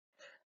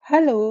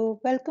Hello,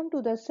 welcome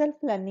to the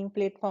Self-Learning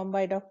Platform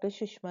by Dr.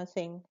 Sushma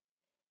Singh.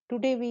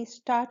 Today we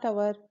start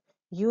our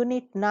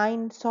Unit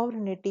 9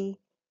 Sovereignty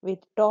with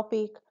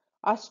topic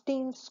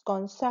Austin's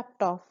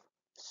concept of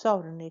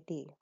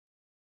sovereignty.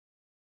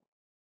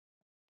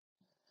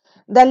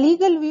 The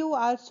legal view,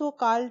 also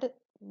called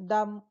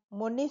the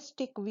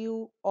monistic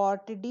view or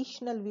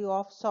traditional view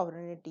of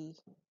sovereignty,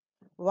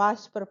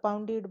 was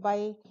propounded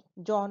by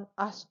John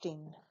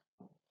Austin,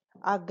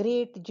 a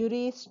great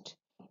jurist,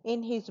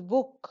 in his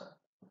book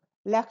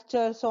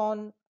Lectures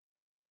on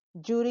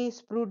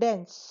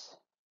Jurisprudence.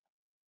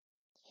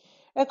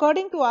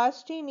 According to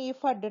Austin,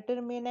 if a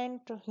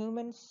determinate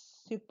human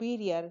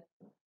superior,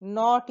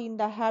 not in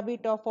the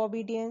habit of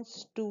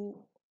obedience to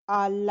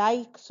a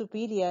like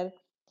superior,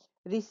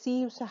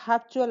 receives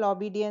habitual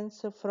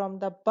obedience from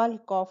the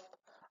bulk of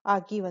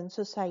a given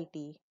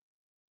society,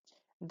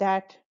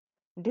 that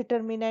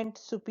determinate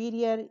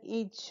superior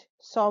is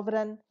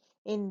sovereign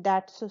in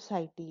that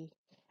society,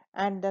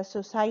 and the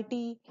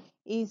society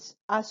is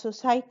a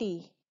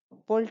society,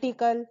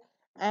 political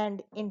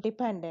and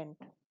independent.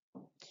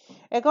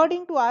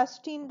 According to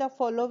Austin, the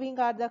following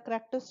are the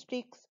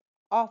characteristics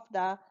of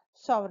the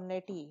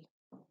sovereignty.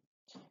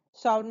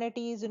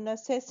 Sovereignty is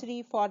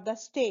necessary for the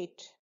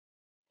state.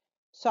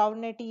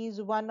 Sovereignty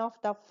is one of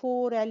the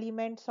four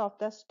elements of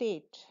the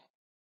state.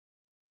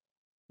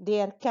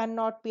 There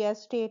cannot be a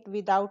state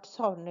without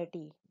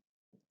sovereignty.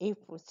 If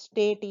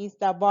state is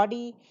the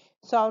body,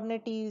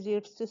 sovereignty is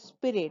its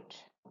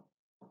spirit.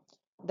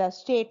 The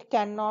state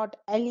cannot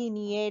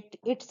alienate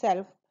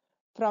itself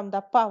from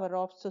the power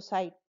of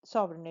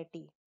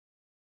sovereignty.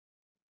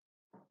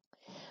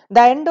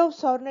 The end of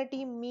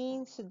sovereignty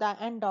means the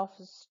end of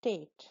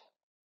state.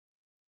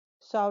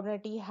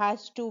 Sovereignty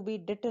has to be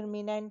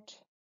determinate.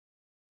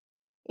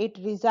 It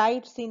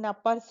resides in a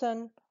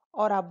person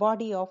or a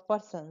body of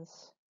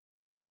persons.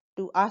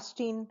 To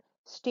Austin,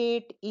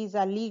 state is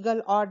a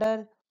legal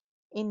order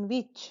in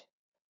which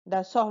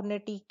the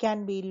sovereignty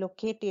can be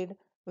located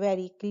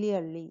very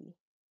clearly.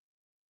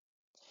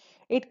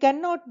 It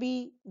cannot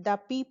be the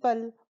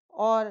people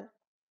or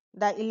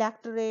the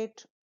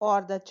electorate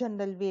or the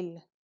general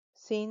will,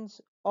 since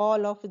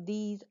all of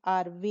these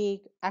are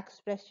vague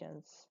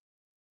expressions.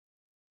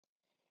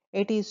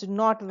 It is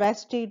not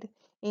vested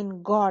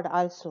in God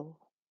also.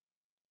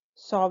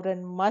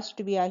 Sovereign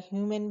must be a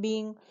human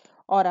being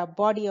or a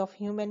body of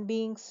human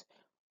beings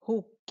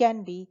who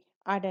can be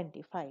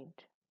identified.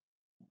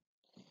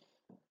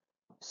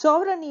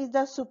 Sovereign is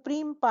the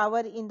supreme power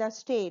in the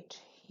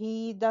state.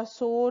 He is the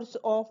source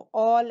of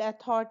all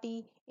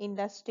authority in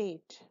the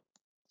state.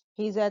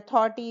 His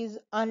authority is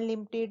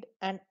unlimited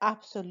and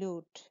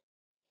absolute.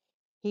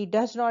 He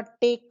does not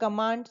take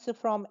commands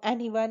from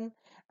anyone,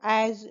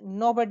 as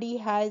nobody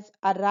has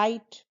a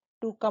right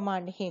to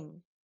command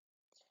him.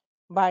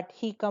 But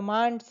he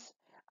commands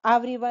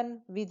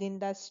everyone within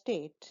the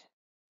state.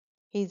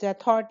 His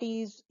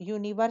authority is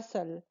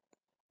universal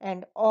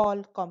and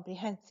all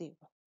comprehensive.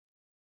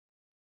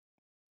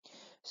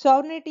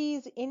 Sovereignty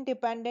is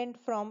independent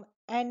from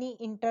any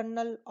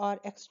internal or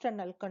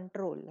external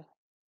control.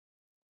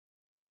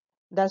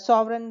 The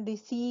sovereign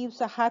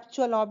receives a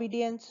habitual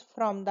obedience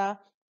from the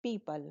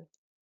people.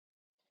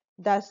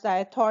 Thus,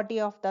 the authority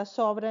of the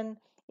sovereign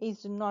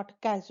is not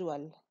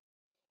casual.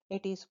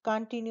 It is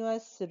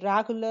continuous,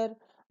 regular,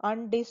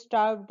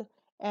 undisturbed,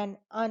 and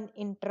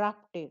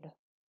uninterrupted.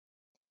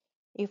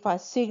 If a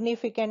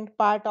significant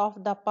part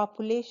of the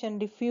population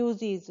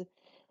refuses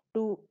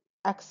to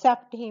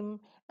accept him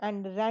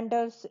and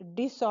renders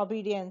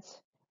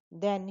disobedience,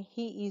 then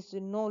he is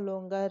no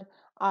longer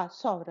a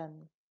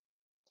sovereign.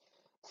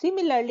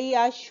 Similarly,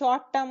 a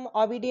short term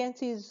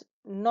obedience is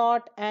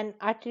not an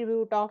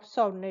attribute of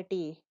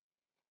sovereignty.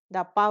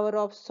 The power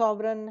of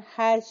sovereign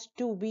has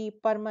to be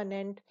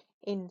permanent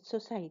in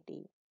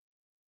society.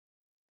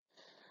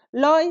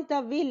 Law is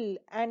the will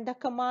and the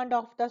command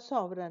of the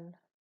sovereign.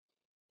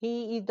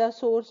 He is the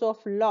source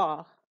of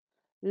law.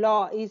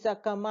 Law is a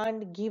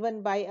command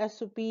given by a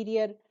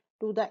superior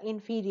to the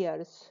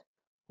inferiors,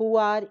 who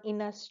are in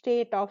a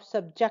state of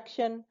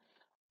subjection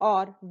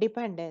or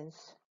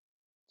dependence.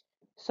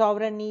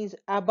 Sovereign is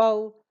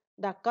above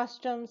the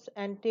customs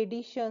and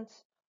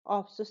traditions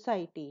of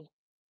society.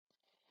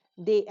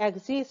 They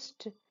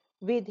exist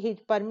with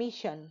his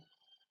permission.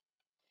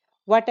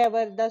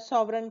 Whatever the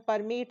sovereign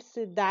permits,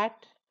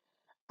 that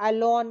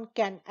alone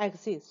can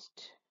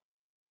exist.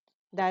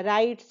 The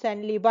rights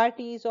and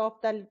liberties of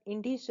the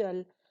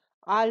individual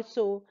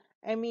also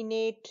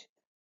emanate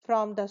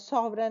from the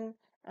sovereign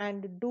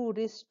and do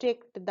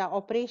restrict the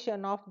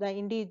operation of the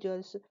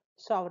individual's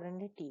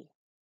sovereignty.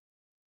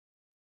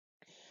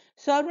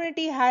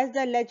 Sovereignty has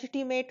the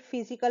legitimate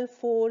physical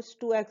force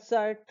to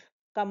exert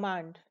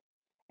command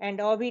and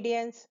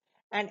obedience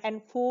and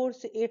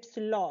enforce its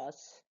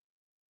laws.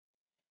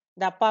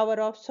 The power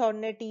of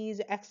sovereignty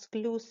is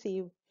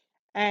exclusive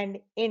and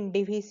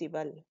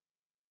indivisible.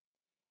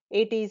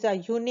 It is a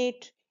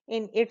unit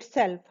in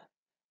itself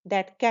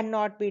that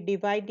cannot be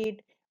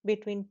divided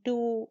between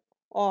two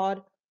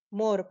or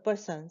more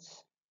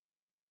persons.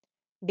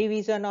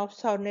 Division of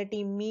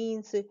sovereignty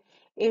means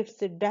its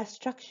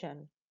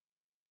destruction.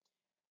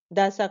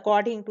 Thus,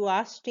 according to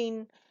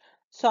Austin,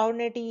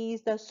 sovereignty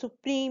is the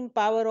supreme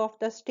power of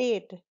the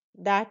state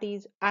that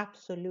is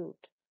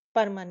absolute,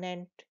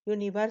 permanent,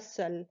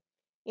 universal,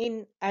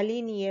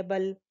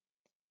 inalienable,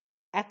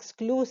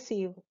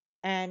 exclusive,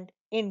 and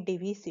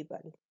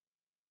indivisible.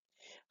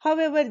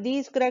 However,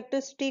 these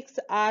characteristics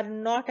are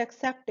not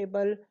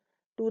acceptable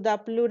to the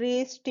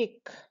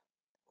pluralistic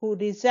who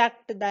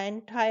reject the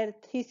entire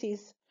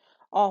thesis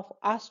of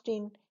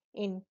Austin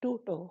in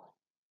toto.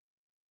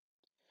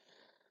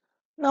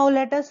 Now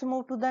let us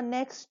move to the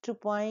next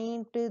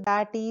point,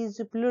 that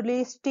is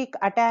pluralistic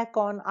attack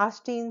on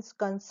Austin's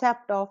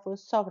concept of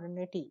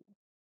sovereignty.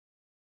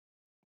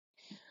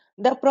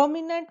 The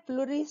prominent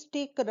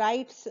pluralistic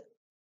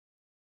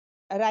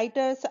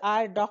writers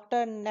are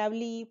Dr.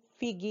 Neville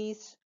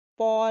Figgis,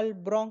 Paul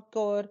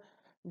Broncourt,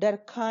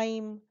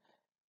 Durkheim,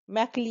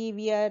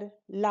 McLevier,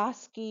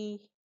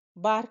 Lasky,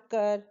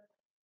 Barker,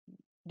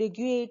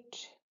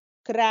 Deguette,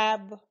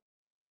 Crabbe,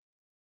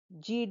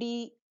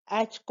 G.D.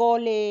 H.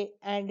 Cole,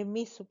 and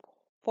Miss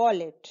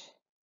Follett.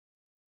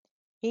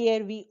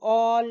 Here we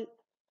all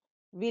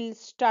will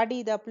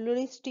study the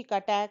pluralistic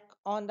attack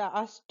on the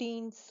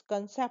Austin's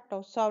concept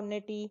of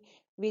sovereignty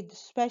with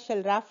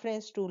special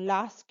reference to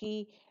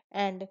Lasky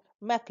and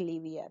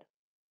McLevier.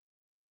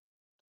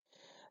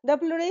 The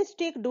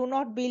pluralistic do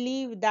not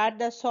believe that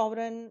the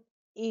sovereign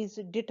is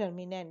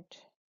determinate.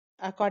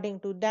 According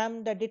to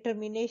them, the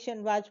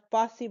determination was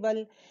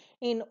possible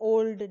in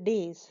old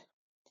days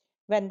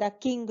when the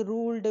king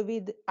ruled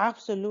with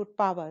absolute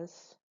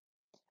powers.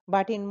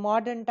 But in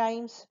modern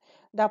times,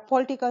 the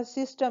political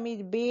system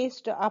is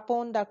based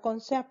upon the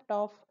concept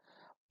of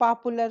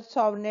popular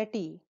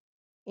sovereignty,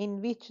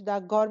 in which the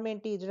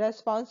government is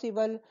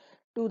responsible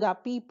to the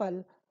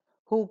people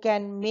who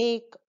can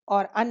make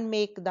or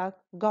unmake the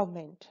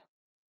government.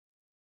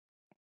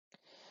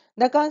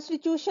 The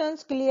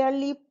constitutions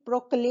clearly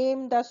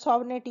proclaim the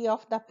sovereignty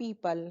of the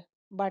people,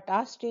 but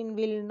Austin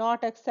will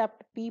not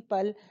accept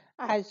people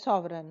as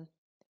sovereign.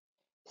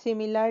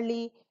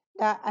 Similarly,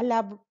 the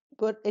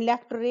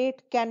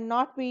electorate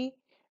cannot be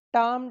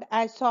termed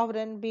as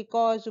sovereign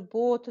because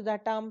both the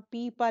term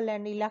people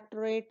and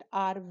electorate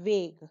are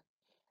vague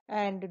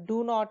and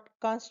do not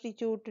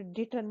constitute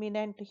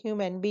determinate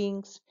human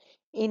beings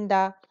in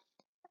the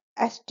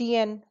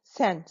Astian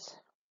sense.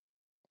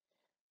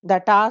 The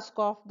task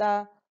of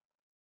the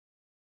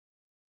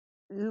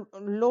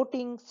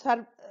loting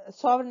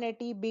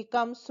sovereignty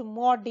becomes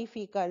more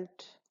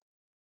difficult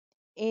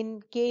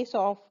in case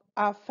of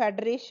a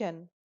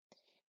federation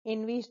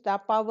in which the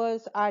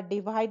powers are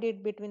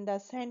divided between the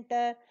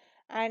center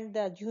and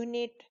the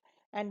unit,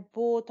 and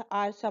both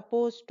are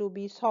supposed to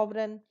be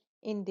sovereign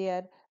in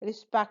their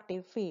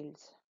respective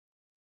fields.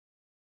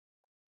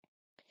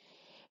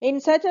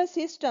 In such a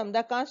system,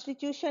 the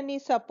constitution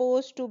is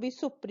supposed to be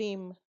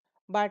supreme,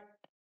 but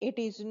it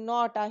is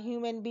not a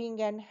human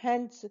being and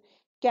hence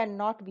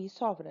cannot be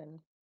sovereign.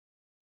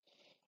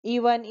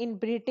 Even in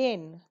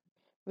Britain,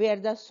 where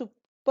the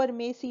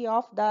supremacy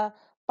of the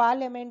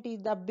parliament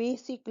is the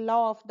basic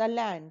law of the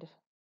land,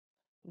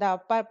 the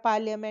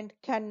parliament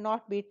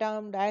cannot be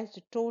termed as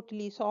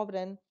totally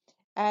sovereign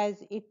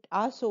as it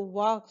also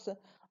works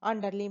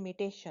under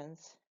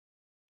limitations.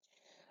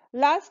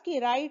 Lasky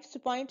writes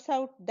points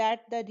out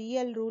that the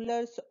real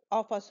rulers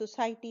of a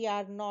society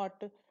are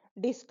not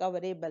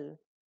discoverable.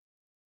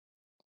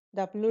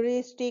 The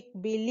pluralistic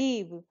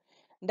believe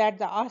that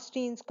the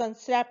Austin's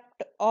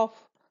concept of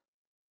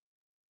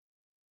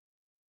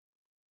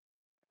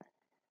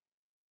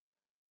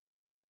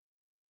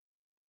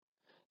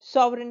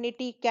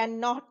sovereignty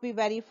cannot be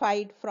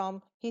verified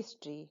from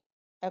history.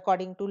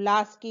 According to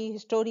Lasky,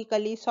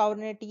 historically,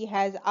 sovereignty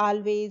has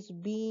always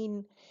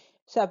been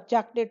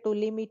subjected to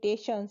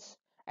limitations,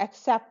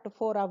 except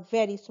for a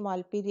very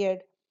small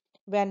period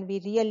when we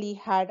really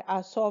had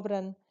a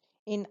sovereign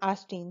in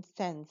Austin's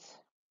sense.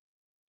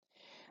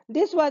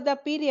 This was the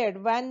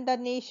period when the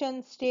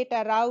nation state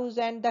arose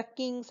and the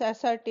kings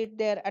asserted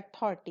their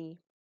authority.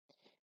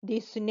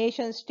 This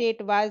nation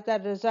state was the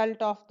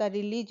result of the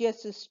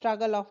religious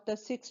struggle of the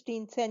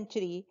 16th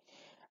century,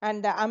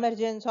 and the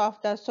emergence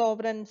of the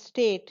sovereign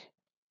state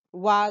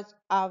was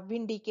a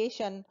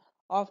vindication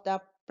of the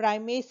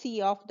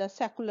primacy of the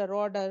secular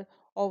order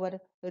over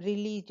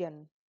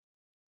religion.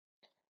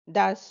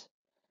 Thus,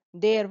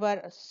 there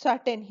were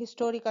certain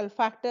historical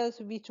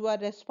factors which were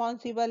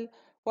responsible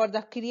for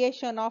the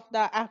creation of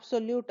the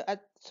absolute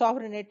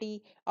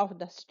sovereignty of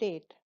the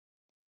state.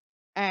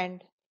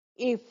 And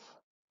if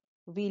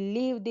we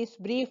leave this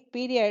brief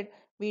period,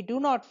 we do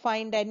not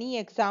find any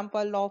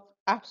example of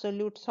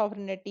absolute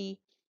sovereignty.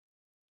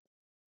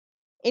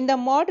 In the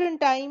modern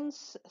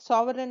times,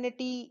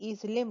 sovereignty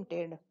is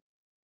limited.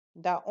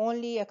 The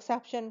only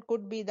exception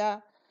could be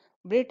the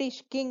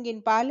British king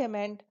in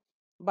parliament,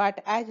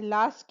 but as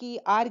Lasky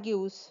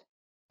argues,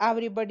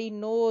 everybody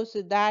knows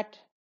that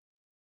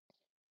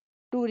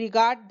to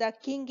regard the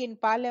king in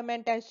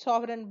parliament as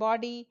sovereign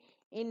body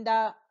in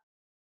the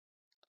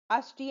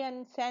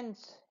Austrian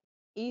sense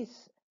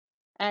is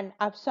and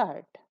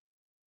absurd.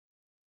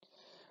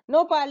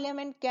 No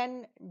parliament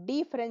can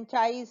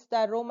defranchise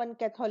the Roman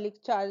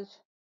Catholic Church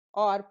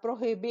or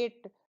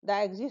prohibit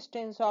the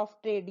existence of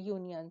trade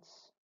unions.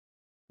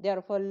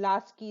 Therefore,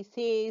 Lasky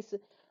says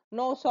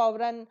no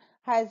sovereign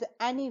has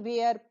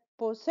anywhere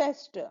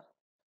possessed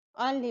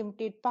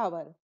unlimited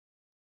power,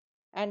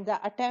 and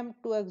the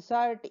attempt to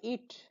exert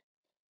it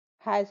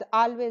has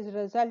always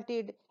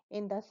resulted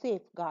in the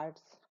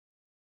safeguards.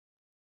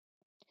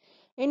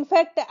 In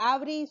fact,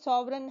 every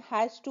sovereign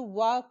has to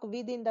work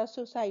within the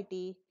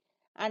society,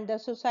 and the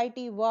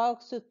society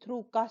works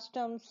through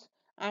customs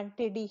and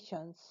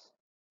traditions,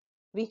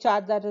 which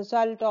are the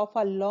result of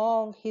a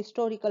long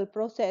historical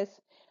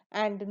process,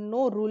 and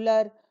no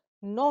ruler,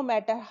 no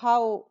matter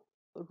how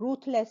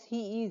ruthless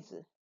he is,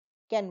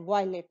 can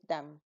violate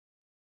them.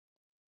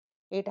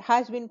 It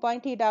has been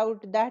pointed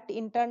out that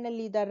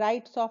internally the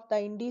rights of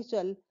the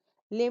individual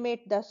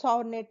limit the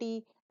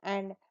sovereignty,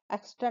 and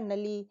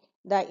externally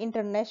the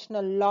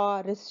international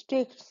law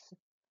restricts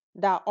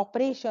the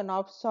operation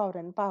of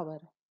sovereign power.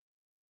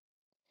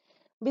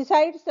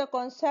 Besides, the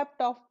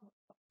concept of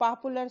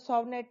popular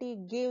sovereignty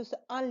gives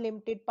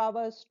unlimited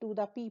powers to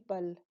the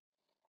people,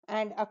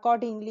 and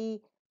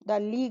accordingly, the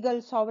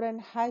legal sovereign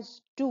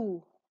has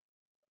to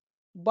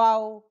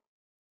bow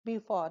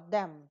before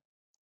them.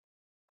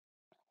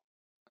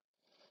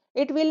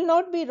 It will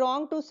not be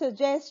wrong to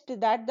suggest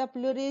that the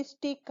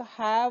pluralistic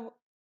have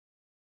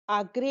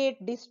a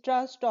great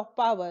distrust of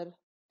power,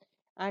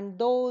 and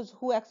those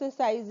who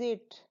exercise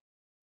it.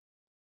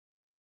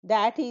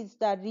 That is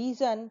the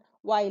reason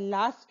why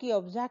Lasky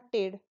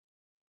objected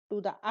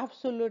to the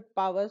absolute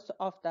powers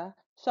of the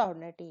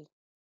sovereignty.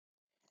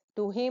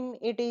 To him,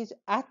 it is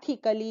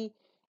ethically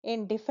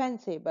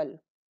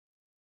indefensible.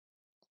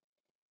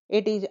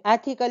 It is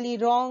ethically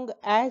wrong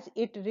as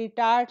it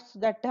retards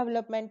the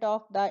development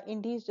of the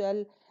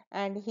individual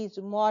and his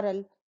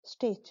moral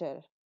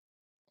stature.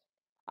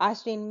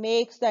 Austin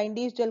makes the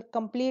individual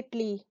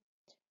completely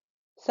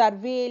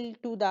servile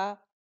to the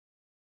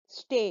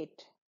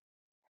state,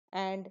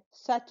 and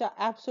such an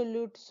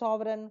absolute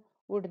sovereign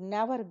would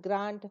never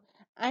grant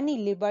any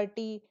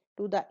liberty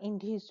to the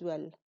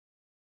individual.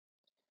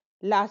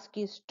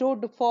 Lasky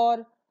stood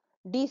for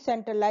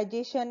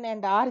decentralization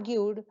and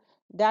argued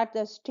that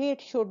the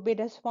state should be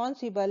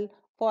responsible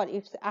for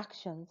its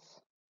actions.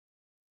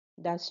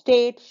 The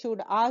state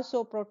should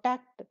also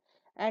protect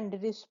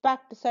and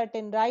respect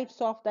certain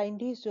rights of the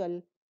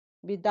individual,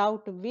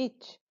 without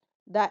which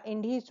the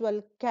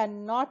individual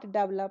cannot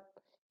develop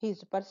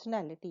his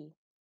personality.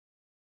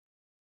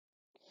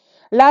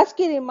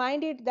 Lasky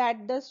reminded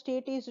that the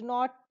state is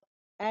not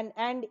an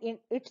end in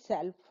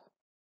itself,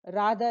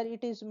 rather,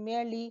 it is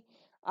merely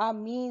a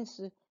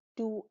means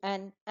to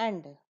an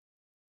end,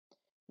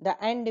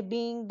 the end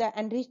being the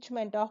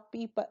enrichment of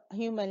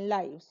human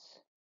lives,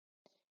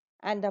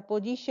 and the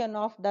position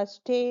of the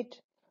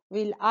state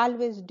will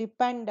always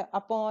depend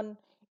upon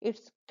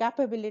its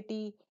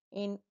capability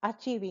in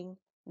achieving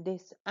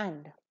this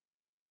end.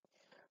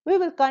 We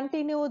will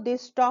continue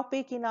this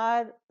topic in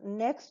our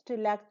next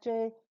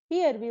lecture.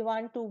 Here we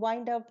want to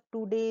wind up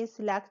today's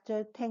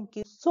lecture. Thank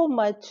you so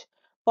much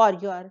for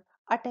your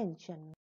attention.